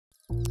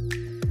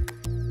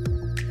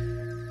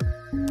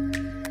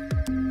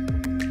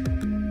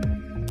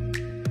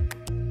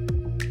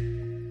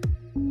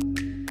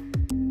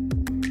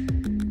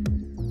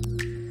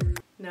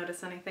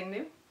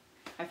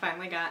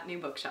got new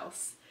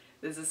bookshelves.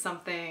 This is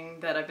something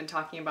that I've been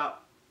talking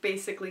about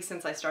basically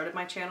since I started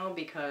my channel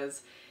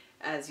because,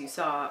 as you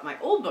saw, my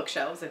old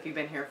bookshelves, if you've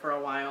been here for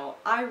a while,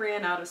 I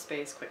ran out of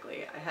space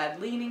quickly. I had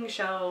leaning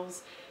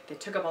shelves that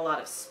took up a lot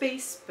of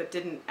space but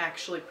didn't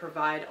actually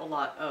provide a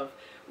lot of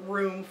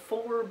room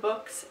for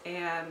books,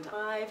 and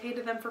I've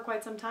hated them for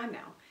quite some time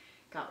now.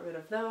 Got rid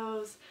of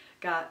those,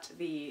 got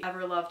the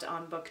ever-loved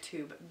on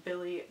BookTube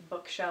Billy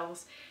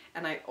bookshelves,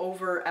 and I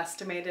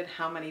overestimated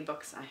how many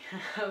books I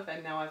have,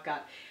 and now I've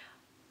got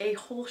a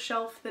whole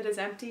shelf that is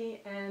empty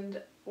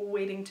and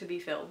waiting to be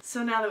filled.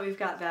 So now that we've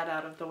got that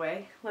out of the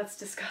way, let's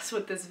discuss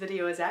what this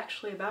video is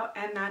actually about,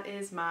 and that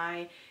is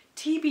my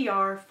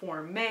TBR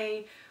for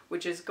May,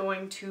 which is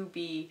going to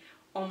be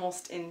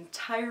almost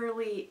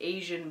entirely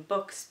Asian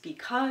books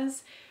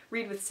because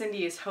Read with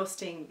Cindy is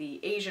hosting the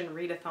Asian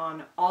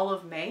Readathon all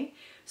of May.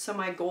 So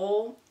my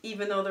goal,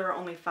 even though there are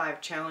only 5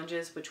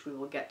 challenges, which we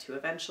will get to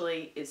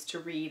eventually, is to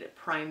read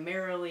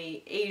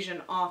primarily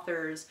Asian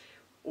authors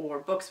or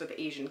books with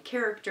Asian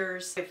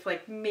characters, with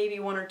like maybe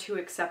 1 or 2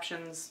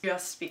 exceptions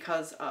just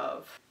because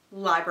of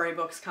library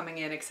books coming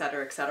in,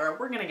 etc, etc.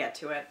 We're gonna get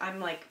to it. I'm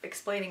like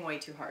explaining way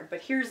too hard, but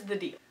here's the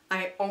deal.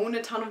 I own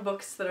a ton of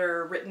books that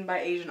are written by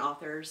Asian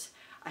authors.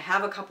 I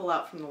have a couple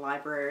out from the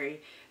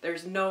library.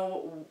 There's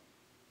no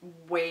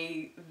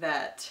way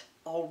that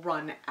I'll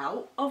run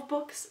out of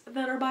books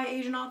that are by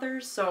Asian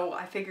authors, so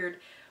I figured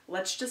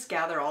let's just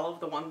gather all of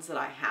the ones that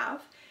I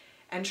have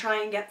and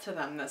try and get to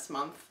them this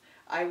month.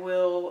 I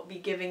will be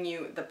giving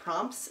you the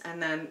prompts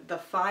and then the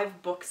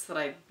 5 books that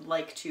I'd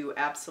like to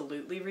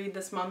absolutely read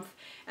this month,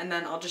 and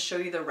then I'll just show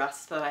you the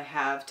rest that I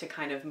have to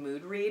kind of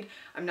mood read.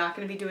 I'm not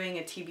going to be doing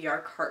a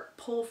TBR cart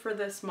pull for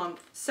this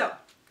month. So,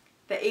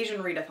 the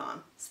Asian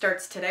Readathon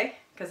starts today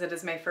because it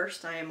is May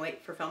 1st. I am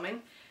late for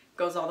filming.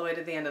 Goes all the way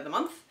to the end of the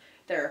month.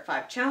 There are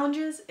 5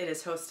 challenges. It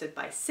is hosted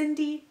by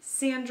Cindy,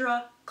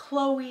 Sandra,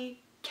 Chloe,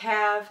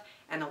 Cav,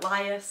 and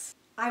Elias.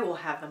 I will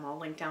have them all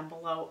linked down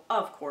below,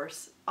 of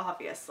course,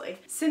 obviously.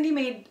 Cindy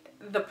made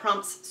the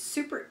prompts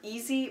super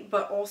easy,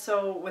 but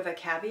also with a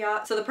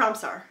caveat. So the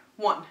prompts are,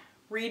 1,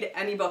 read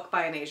any book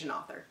by an Asian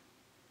author.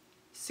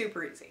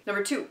 Super easy.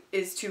 Number 2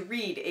 is to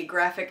read a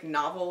graphic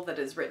novel that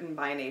is written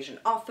by an Asian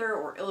author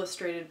or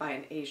illustrated by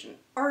an Asian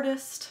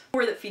artist,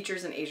 or that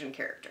features an Asian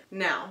character.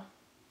 Now,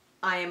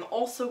 I am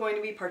also going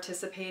to be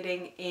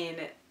participating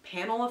in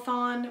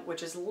Panelathon,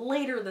 which is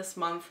later this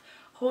month,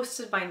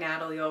 hosted by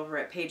Natalie over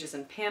at Pages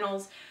and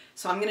Panels.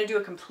 So I'm going to do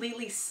a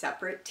completely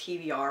separate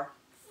TBR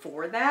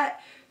for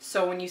that.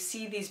 So when you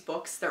see these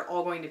books, they're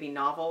all going to be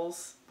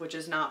novels, which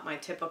is not my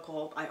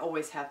typical, I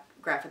always have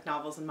graphic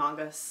novels and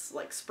mangas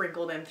like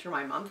sprinkled in through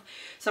my month.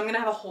 So I'm going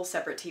to have a whole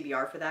separate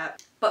TBR for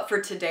that. But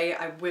for today,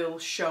 I will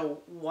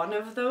show one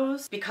of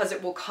those because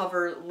it will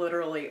cover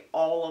literally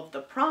all of the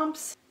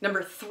prompts.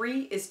 Number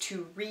 3 is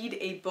to read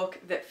a book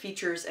that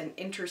features an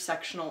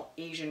intersectional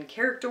Asian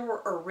character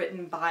or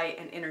written by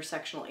an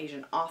intersectional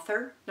Asian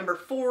author. Number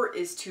 4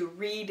 is to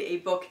read a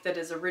book that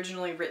is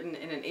originally written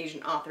in an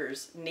Asian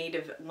author's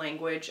native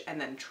language and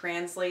then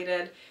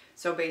translated.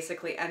 So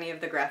basically any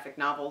of the graphic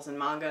novels and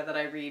manga that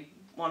I read,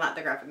 well, not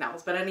the graphic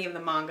novels, but any of the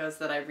mangas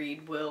that I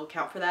read will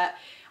count for that.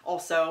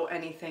 Also,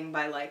 anything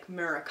by like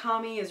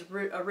Murakami is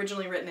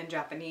originally written in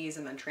Japanese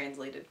and then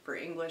translated for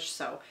English,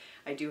 so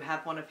I do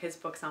have one of his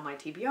books on my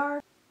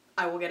TBR.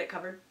 I will get it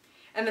covered.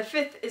 And the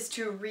 5th is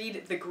to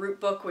read the group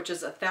book, which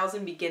is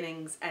 1,000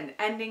 Beginnings and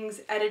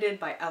Endings, edited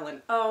by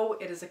Ellen O.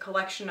 It is a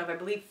collection of, I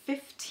believe,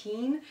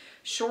 15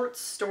 short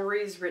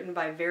stories written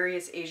by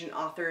various Asian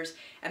authors,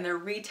 and they're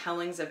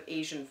retellings of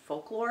Asian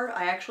folklore.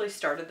 I actually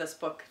started this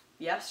book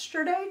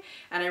yesterday,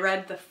 and I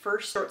read the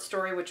first short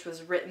story, which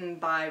was written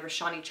by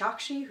Roshani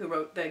Chakshi, who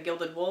wrote The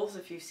Gilded Wolves,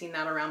 if you've seen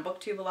that around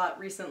BookTube a lot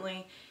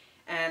recently,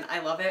 and I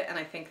love it, and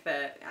I think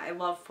that I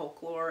love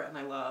folklore, and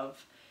I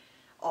love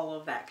all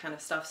of that kind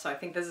of stuff, so I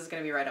think this is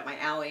going to be right up my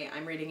alley.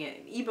 I'm reading it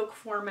in ebook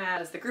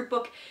format as the group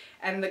book,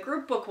 and the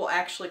group book will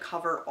actually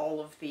cover all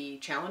of the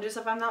challenges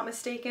if I'm not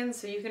mistaken,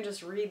 so you can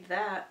just read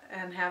that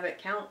and have it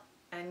count,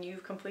 and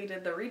you've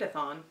completed the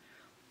readathon.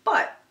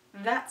 But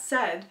that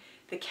said,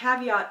 the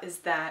caveat is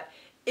that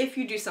if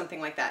you do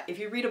something like that, if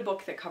you read a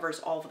book that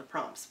covers all of the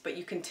prompts, but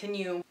you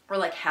continue, or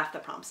like half the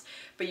prompts,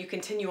 but you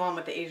continue on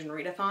with the Asian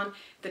Readathon,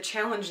 the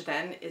challenge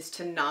then is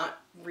to not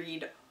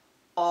read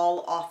all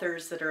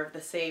authors that are of the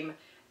same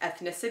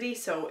ethnicity.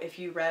 So if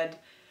you read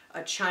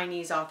a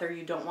Chinese author,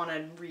 you don't want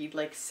to read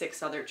like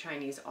 6 other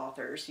Chinese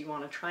authors. You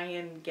want to try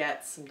and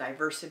get some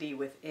diversity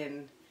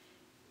within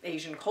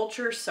Asian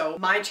culture. So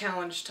my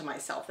challenge to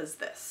myself is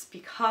this,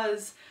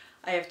 because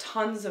I have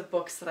tons of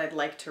books that I'd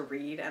like to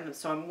read, and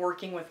so I'm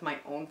working with my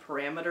own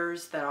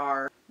parameters that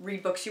are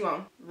read books you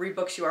own, read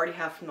books you already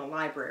have from the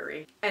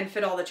library, and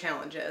fit all the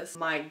challenges.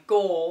 My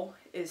goal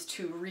is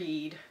to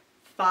read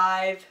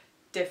 5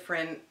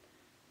 different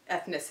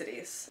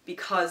ethnicities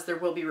because there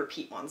will be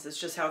repeat ones. It's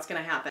just how it's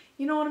going to happen.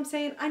 You know what I'm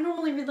saying? I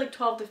normally read like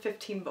 12 to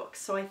 15 books,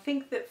 so I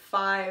think that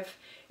 5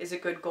 is a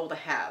good goal to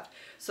have.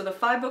 So the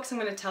 5 books I'm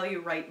going to tell you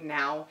right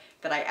now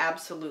that I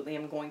absolutely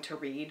am going to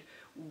read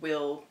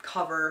will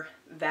cover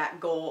that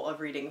goal of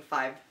reading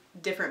 5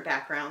 different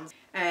backgrounds,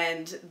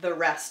 and the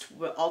rest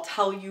I'll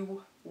tell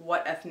you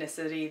what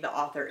ethnicity the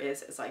author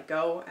is as I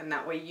go, and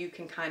that way you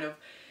can kind of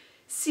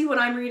see what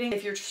I'm reading.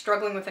 If you're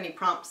struggling with any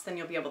prompts, then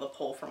you'll be able to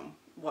pull from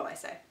what I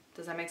say.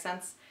 Does that make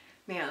sense?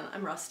 Man,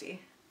 I'm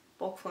rusty.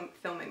 Bulk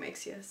filming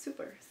makes you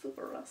super,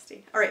 super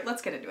rusty. All right,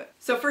 let's get into it.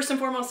 So first and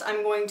foremost,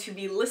 I'm going to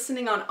be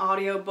listening on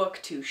audiobook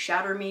to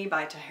Shatter Me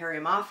by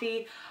Tahereh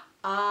Mafi.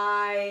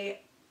 I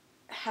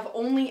have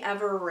only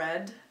ever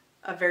read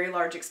A Very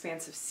Large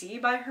Expanse of Sea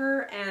by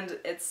her, and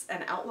it's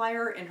an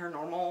outlier in her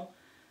normal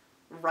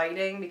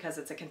writing because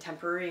it's a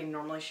contemporary and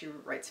normally she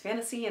writes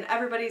fantasy, and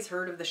everybody's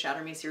heard of the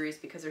Shatter Me series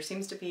because there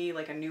seems to be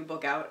like a new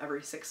book out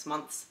every 6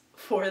 months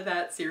for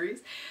that series.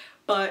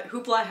 But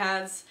Hoopla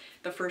has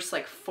the first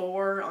like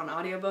 4 on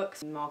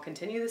audiobooks, and I'll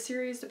continue the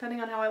series depending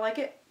on how I like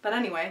it. But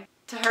anyway,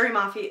 Tahereh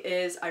Mafi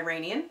is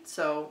Iranian,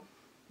 so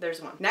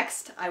there's one.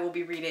 Next, I will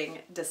be reading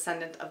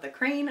Descendant of the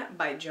Crane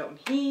by Joan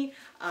He.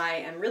 I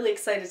am really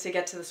excited to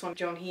get to this one.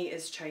 Joan He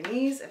is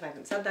Chinese, if I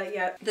haven't said that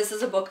yet. This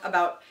is a book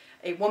about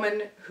a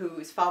woman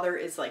whose father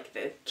is like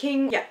the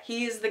king. Yeah,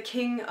 he is the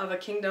king of a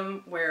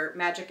kingdom where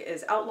magic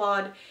is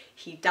outlawed.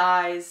 He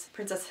dies.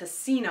 Princess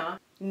Hasina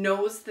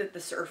knows that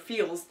or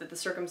feels that the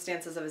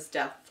circumstances of his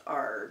death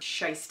are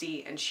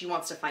shisty, and she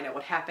wants to find out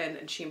what happened,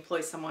 and she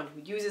employs someone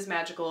who uses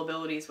magical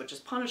abilities, which is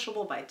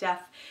punishable by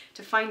death,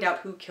 to find out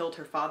who killed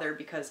her father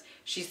because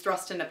she's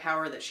thrust into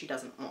power that she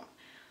doesn't want.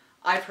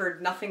 I've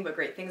heard nothing but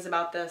great things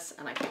about this,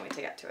 and I can't wait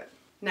to get to it.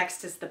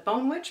 Next is The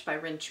Bone Witch by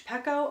Rin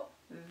Chupeco.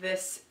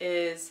 This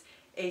is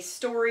a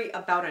story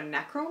about a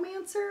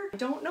necromancer. I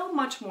don't know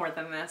much more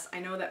than this.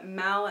 I know that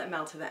Mel at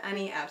Mel to the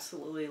Any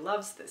absolutely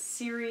loves this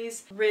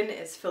series. Rin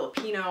is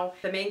Filipino.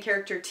 The main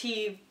character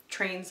T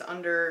trains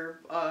under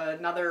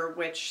another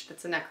witch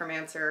that's a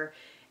necromancer,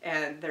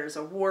 and there's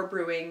a war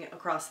brewing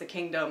across the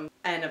kingdom,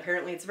 and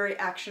apparently it's very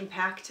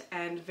action-packed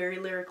and very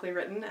lyrically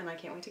written, and I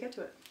can't wait to get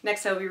to it.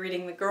 Next I'll be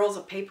reading The Girls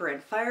of Paper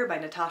and Fire by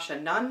Natasha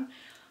Nunn.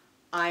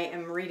 I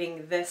am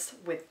reading this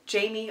with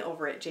Jamie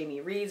over at Jamie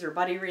Reads or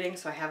Buddy Reading,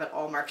 so I have it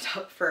all marked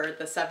up for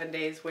the 7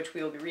 days, which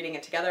we will be reading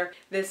it together.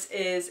 This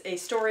is a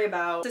story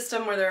about a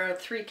system where there are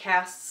 3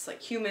 castes,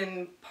 like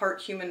human,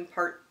 part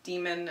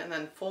demon, and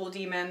then full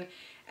demon,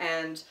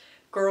 and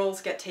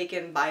girls get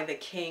taken by the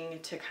king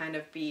to kind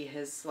of be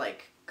his,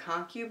 like,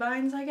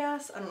 concubines, I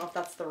guess. I don't know if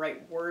that's the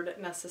right word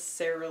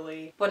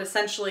necessarily, but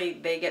essentially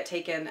they get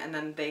taken and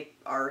then they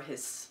are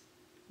his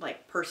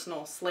like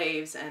personal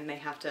slaves, and they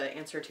have to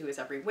answer to his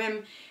every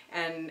whim,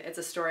 and it's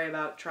a story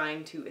about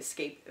trying to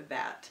escape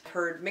that. I've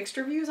heard mixed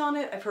reviews on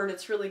it. I've heard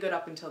it's really good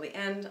up until the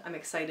end. I'm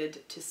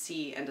excited to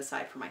see and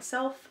decide for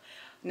myself.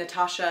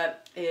 Natasha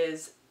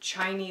is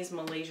Chinese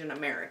Malaysian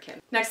American.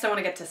 Next I want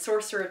to get to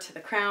Sorcerer to the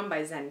Crown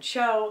by Zen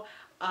Cho.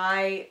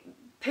 I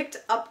picked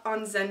up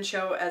on Zen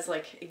Cho as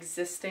like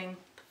existing,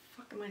 what the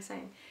fuck am I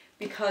saying?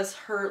 Because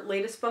her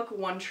latest book,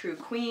 One True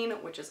Queen,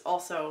 which is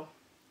also,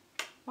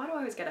 why do I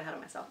always get ahead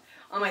of myself?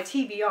 On my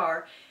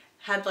TBR,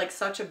 had like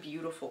such a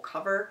beautiful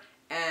cover,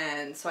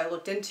 and so I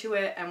looked into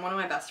it, and one of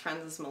my best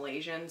friends is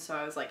Malaysian, so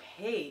I was like,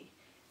 hey,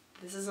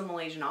 this is a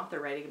Malaysian author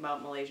writing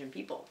about Malaysian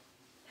people.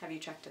 Have you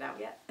checked it out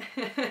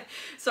yet?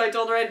 So I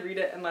told her I'd read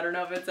it and let her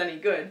know if it's any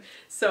good.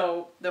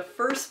 So the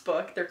first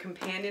book, they're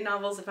companion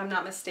novels, if I'm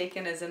not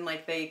mistaken, is in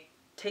like they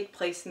take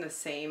place in the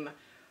same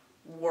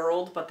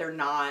world, but they're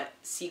not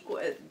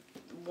sequel.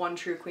 One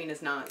True Queen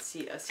is not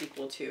a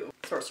sequel to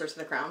Sorcerer to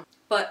the Crown,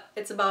 but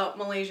it's about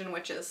Malaysian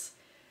witches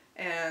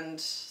and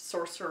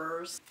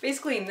sorcerers.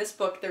 Basically in this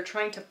book they're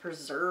trying to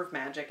preserve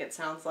magic, it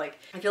sounds like.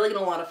 I feel like in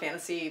a lot of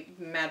fantasy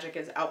magic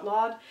is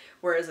outlawed,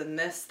 whereas in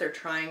this they're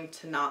trying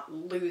to not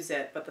lose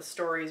it, but the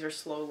stories are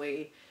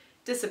slowly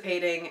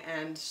dissipating,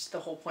 and the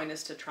whole point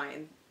is to try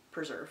and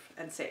preserve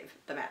and save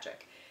the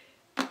magic.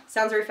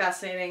 Sounds very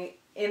fascinating.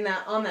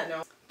 On that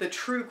note, The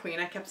True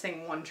Queen, I kept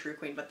saying One True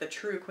Queen, but The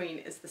True Queen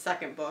is the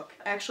second book.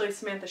 Actually,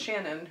 Samantha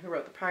Shannon, who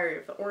wrote The Priory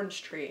of the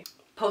Orange Tree,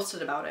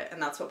 posted about it,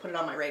 and that's what put it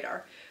on my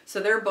radar. So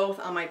they're both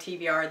on my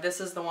TBR.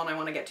 This is the one I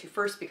want to get to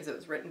first because it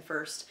was written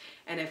first,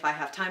 and if I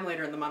have time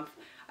later in the month,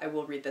 I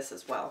will read this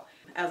as well.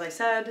 As I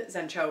said,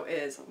 Zen Cho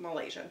is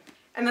Malaysian.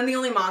 And then the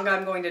only manga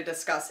I'm going to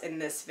discuss in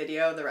this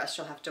video, the rest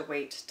you'll have to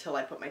wait till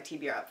I put my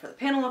TBR up for the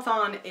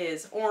panel-a-thon,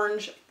 is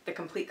Orange, the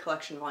Complete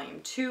Collection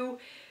Volume 2.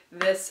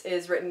 This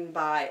is written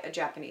by a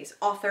Japanese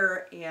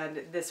author,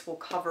 and this will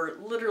cover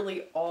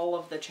literally all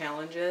of the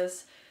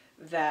challenges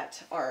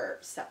that are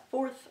set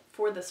forth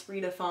for this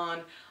readathon.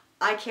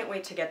 I can't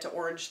wait to get to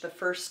Orange. The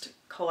first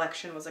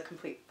collection was a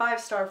complete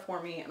 5-star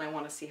for me, and I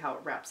want to see how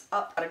it wraps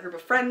up. Got a group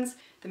of friends.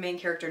 The main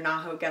character,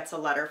 Naho, gets a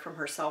letter from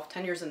herself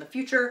 10 years in the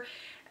future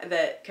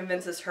that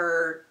convinces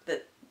her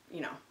that,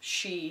 you know,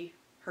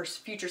 her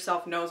future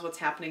self knows what's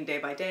happening day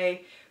by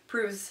day,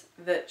 proves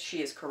that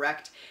she is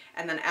correct,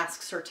 and then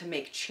asks her to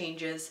make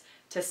changes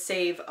to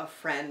save a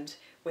friend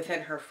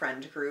within her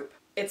friend group.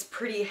 It's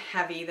pretty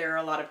heavy. There are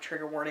a lot of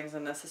trigger warnings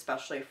in this,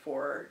 especially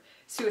for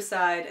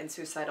suicide and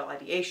suicidal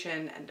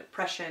ideation and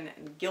depression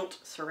and guilt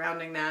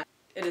surrounding that.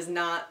 It is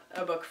not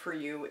a book for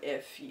you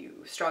if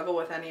you struggle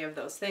with any of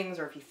those things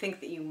or if you think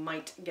that you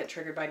might get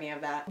triggered by any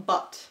of that.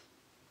 But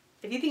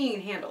if you think you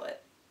can handle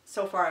it,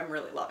 so far I'm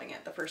really loving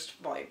it. The first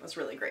volume was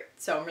really great.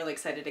 So I'm really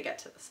excited to get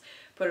to this.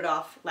 Put it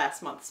off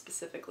last month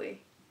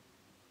specifically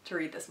to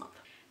read this month.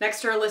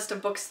 Next are a list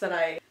of books that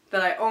I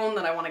own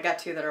that I want to get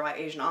to that are by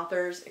Asian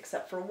authors,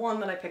 except for one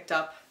that I picked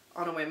up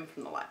on a whim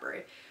from the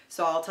library.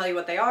 So I'll tell you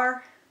what they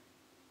are,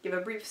 give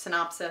a brief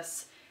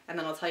synopsis, and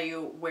then I'll tell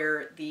you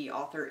where the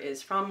author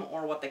is from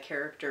or what the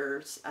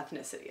character's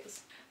ethnicity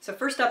is. So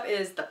first up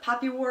is The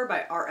Poppy War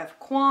by R.F.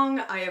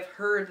 Kuang. I have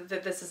heard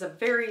that this is a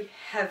very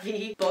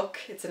heavy book.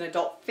 It's an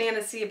adult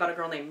fantasy about a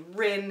girl named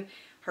Rin.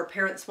 Her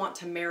parents want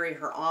to marry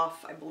her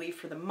off, I believe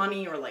for the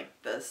money or like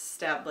the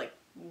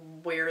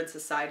where in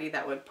society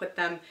that would put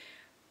them.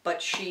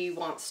 But she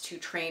wants to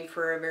train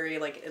for a very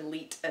like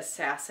elite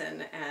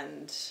assassin,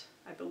 and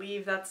I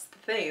believe that's the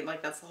thing,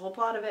 like that's the whole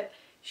plot of it.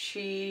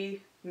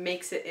 She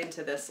makes it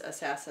into this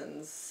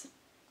assassin's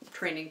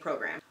training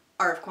program.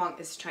 R.F. Kuang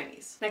is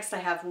Chinese. Next I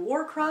have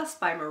Warcross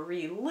by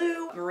Marie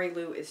Lu. Marie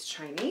Lu is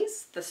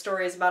Chinese. The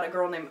story is about a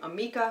girl named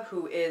Amika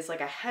who is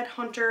like a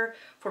headhunter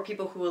for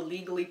people who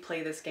illegally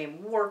play this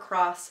game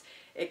Warcross,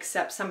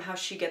 except somehow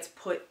she gets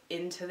put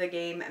into the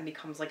game and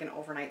becomes like an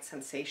overnight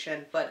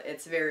sensation, but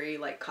it's very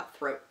like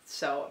cutthroat,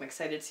 so I'm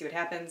excited to see what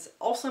happens.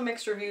 Also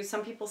mixed reviews.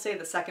 Some people say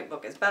the second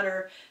book is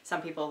better,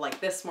 some people like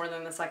this more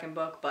than the second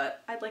book,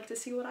 but I'd like to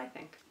see what I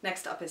think.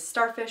 Next up is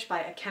Starfish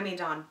by Akemi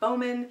Dawn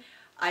Bowman.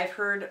 I've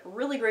heard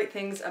really great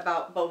things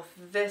about both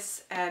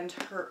this and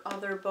her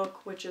other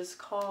book, which is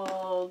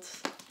called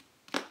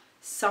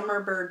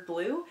Summerbird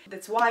Blue.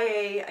 It's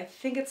YA, I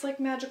think it's like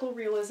magical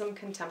realism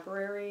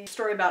contemporary.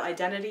 Story about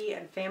identity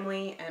and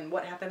family and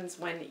what happens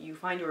when you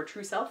find your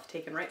true self,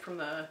 taken right from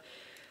the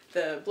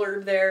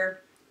blurb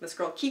there. This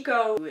girl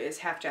Kiko, who is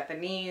half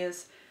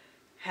Japanese,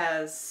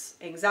 has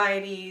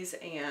anxieties,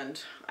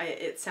 and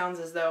it sounds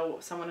as though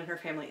someone in her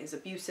family is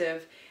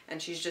abusive and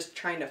she's just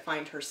trying to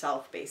find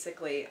herself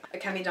basically.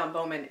 Akemi Dawn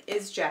Bowman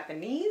is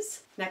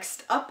Japanese.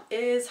 Next up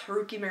is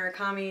Haruki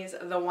Murakami's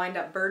The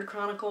Wind-Up Bird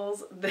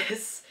Chronicles.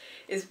 This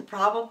is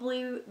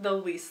probably the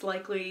least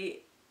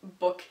likely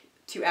book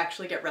to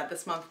actually get read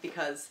this month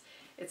because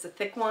it's a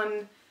thick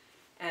one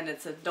and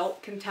it's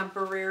adult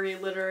contemporary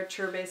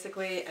literature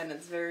basically, and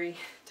it's very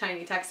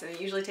tiny text, and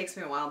it usually takes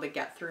me a while to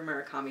get through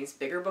Murakami's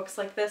bigger books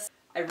like this.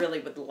 I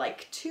really would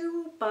like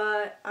to,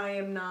 but I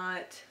am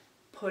not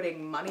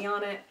putting money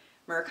on it.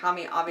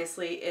 Murakami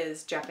obviously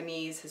is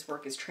Japanese. His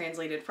work is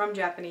translated from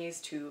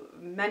Japanese to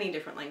many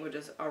different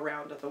languages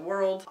around the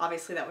world.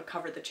 Obviously that would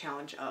cover the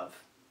challenge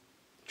of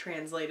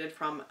translated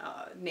from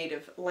a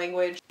native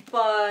language,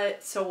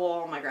 but so will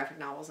all my graphic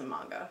novels and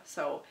manga.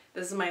 So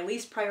this is my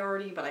least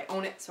priority, but I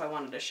own it, so I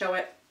wanted to show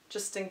it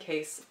just in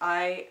case.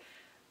 I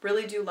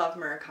really do love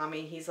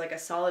Murakami. He's like a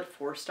solid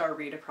 4-star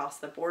read across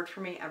the board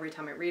for me every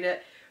time I read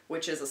it,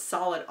 which is a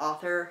solid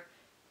author,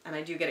 and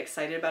I do get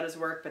excited about his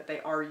work, but they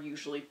are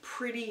usually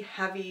pretty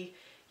heavy.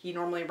 He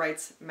normally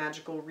writes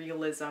magical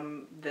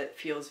realism that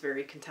feels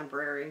very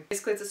contemporary.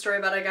 Basically, it's a story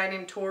about a guy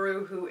named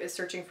Toru who is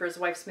searching for his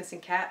wife's missing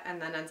cat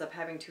and then ends up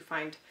having to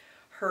find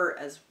her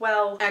as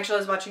well. Actually, I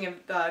was watching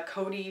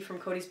Cody from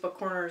Cody's Book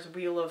Corner's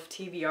Wheel of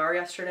TBR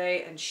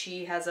yesterday, and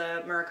she has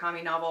a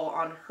Murakami novel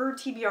on her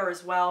TBR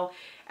as well,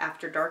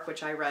 After Dark,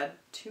 which I read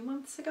 2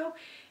 months ago.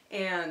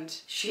 And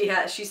she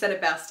said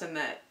it best in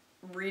that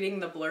reading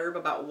the blurb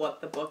about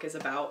what the book is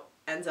about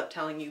ends up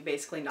telling you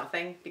basically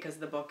nothing, because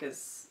the book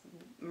is,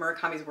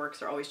 Murakami's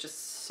works are always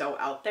just so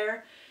out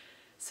there.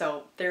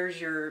 So there's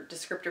your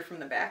descriptor from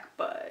the back,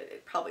 but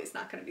it probably is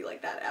not going to be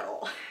like that at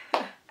all.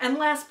 And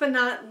last but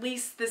not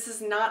least, this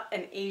is not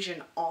an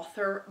Asian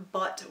author,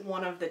 but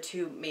one of the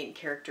two main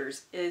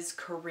characters is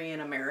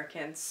Korean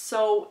American.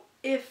 So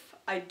if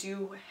I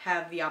do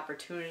have the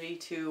opportunity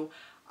to,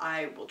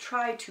 I will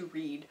try to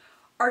read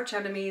Arch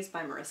Enemies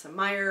by Marissa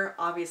Meyer.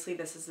 Obviously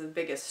this is the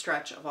biggest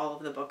stretch of all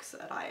of the books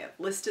that I have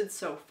listed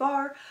so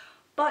far,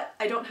 but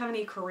I don't have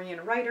any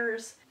Korean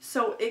writers,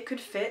 so it could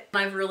fit.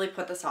 I've really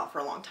put this off for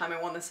a long time.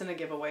 I won this in a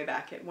giveaway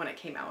back when it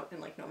came out in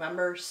like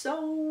November,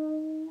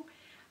 so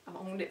I've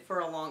owned it for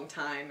a long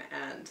time,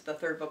 and the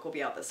third book will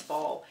be out this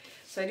fall.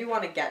 So I do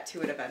want to get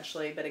to it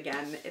eventually, but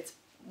again, it's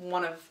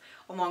one of,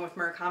 along with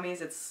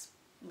Murakami's, it's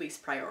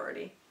least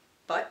priority.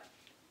 But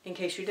in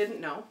case you didn't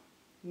know,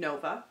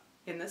 Nova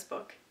in this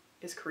book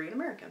is Korean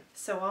American.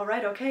 So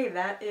alright, okay,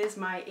 that is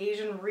my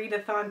Asian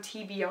Readathon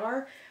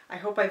TBR. I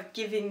hope I've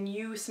given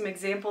you some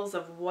examples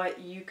of what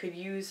you could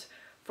use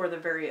for the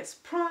various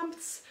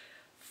prompts,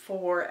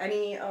 for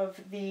any of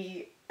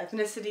the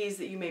ethnicities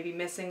that you may be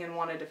missing and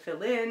wanted to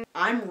fill in.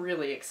 I'm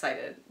really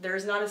excited.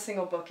 There's not a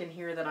single book in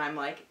here that I'm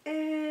like,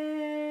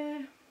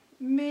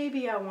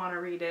 maybe I want to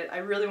read it. I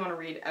really want to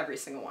read every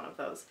single one of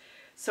those.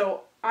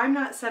 So I'm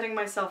not setting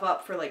myself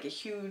up for like a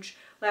huge,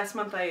 last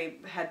month I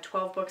had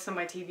 12 books on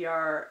my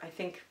TBR. I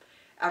think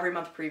every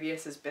month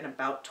previous has been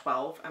about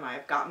 12, and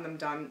I've gotten them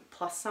done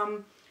plus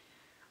some.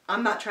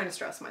 I'm not trying to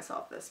stress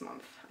myself this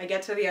month. I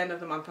get to the end of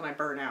the month and I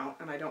burn out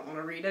and I don't want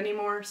to read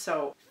anymore.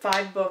 So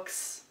 5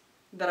 books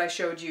that I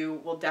showed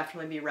you will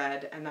definitely be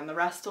read, and then the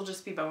rest will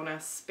just be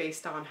bonus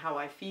based on how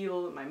I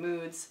feel, my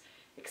moods,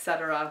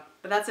 etc.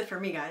 But that's it for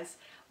me, guys.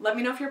 Let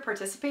me know if you're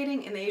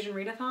participating in the Asian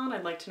Readathon.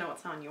 I'd like to know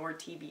what's on your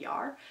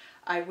TBR.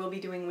 I will be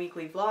doing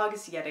weekly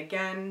vlogs yet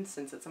again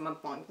since it's a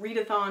month-long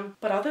readathon.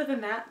 But other than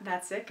that,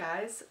 that's it,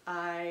 guys.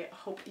 I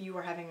hope you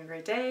are having a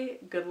great day.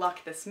 Good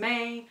luck this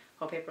May.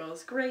 Hope April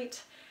is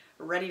great.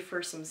 Ready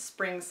for some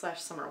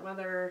spring/summer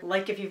weather.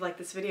 Like if you've liked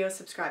this video,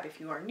 subscribe if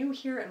you are new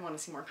here and want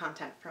to see more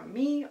content from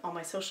me. All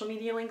my social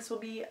media links will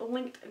be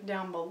linked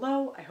down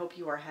below. I hope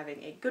you are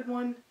having a good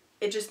one.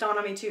 It just dawned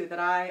on me too that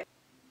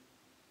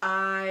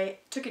I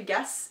took a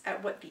guess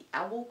at what the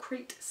Owl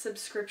Crate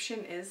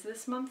subscription is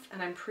this month,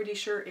 and I'm pretty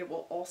sure it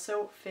will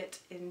also fit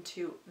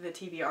into the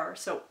TBR.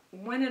 So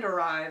when it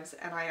arrives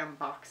and I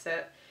unbox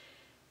it,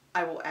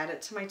 I will add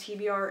it to my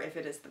TBR if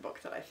it is the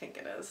book that I think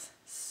it is.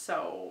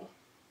 So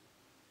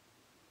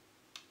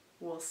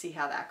we'll see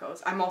how that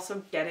goes. I'm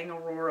also getting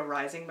Aurora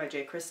Rising by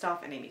Jay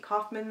Kristoff and Amy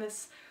Kaufman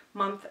this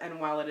month, and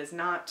while it is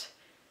not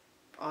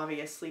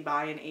obviously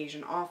by an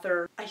Asian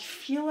author, I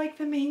feel like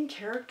the main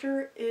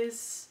character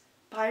is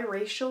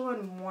biracial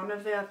and one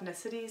of the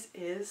ethnicities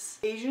is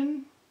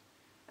Asian,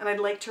 and I'd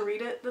like to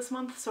read it this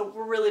month, so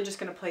we're really just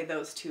going to play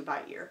those two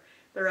by ear.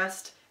 The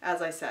rest,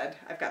 as I said,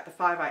 I've got the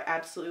 5 I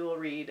absolutely will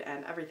read,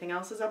 and everything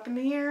else is up in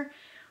the air.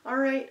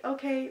 Alright,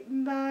 okay,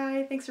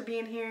 bye. Thanks for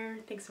being here.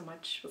 Thanks so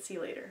much. We'll see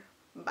you later.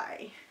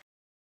 Bye.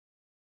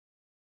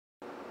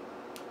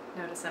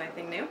 Notice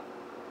anything new?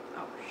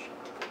 Oh,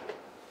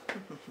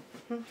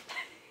 shit.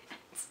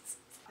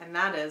 And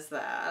that is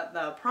that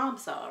the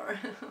prompts are,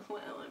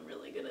 well, I'm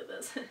really good at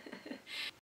this.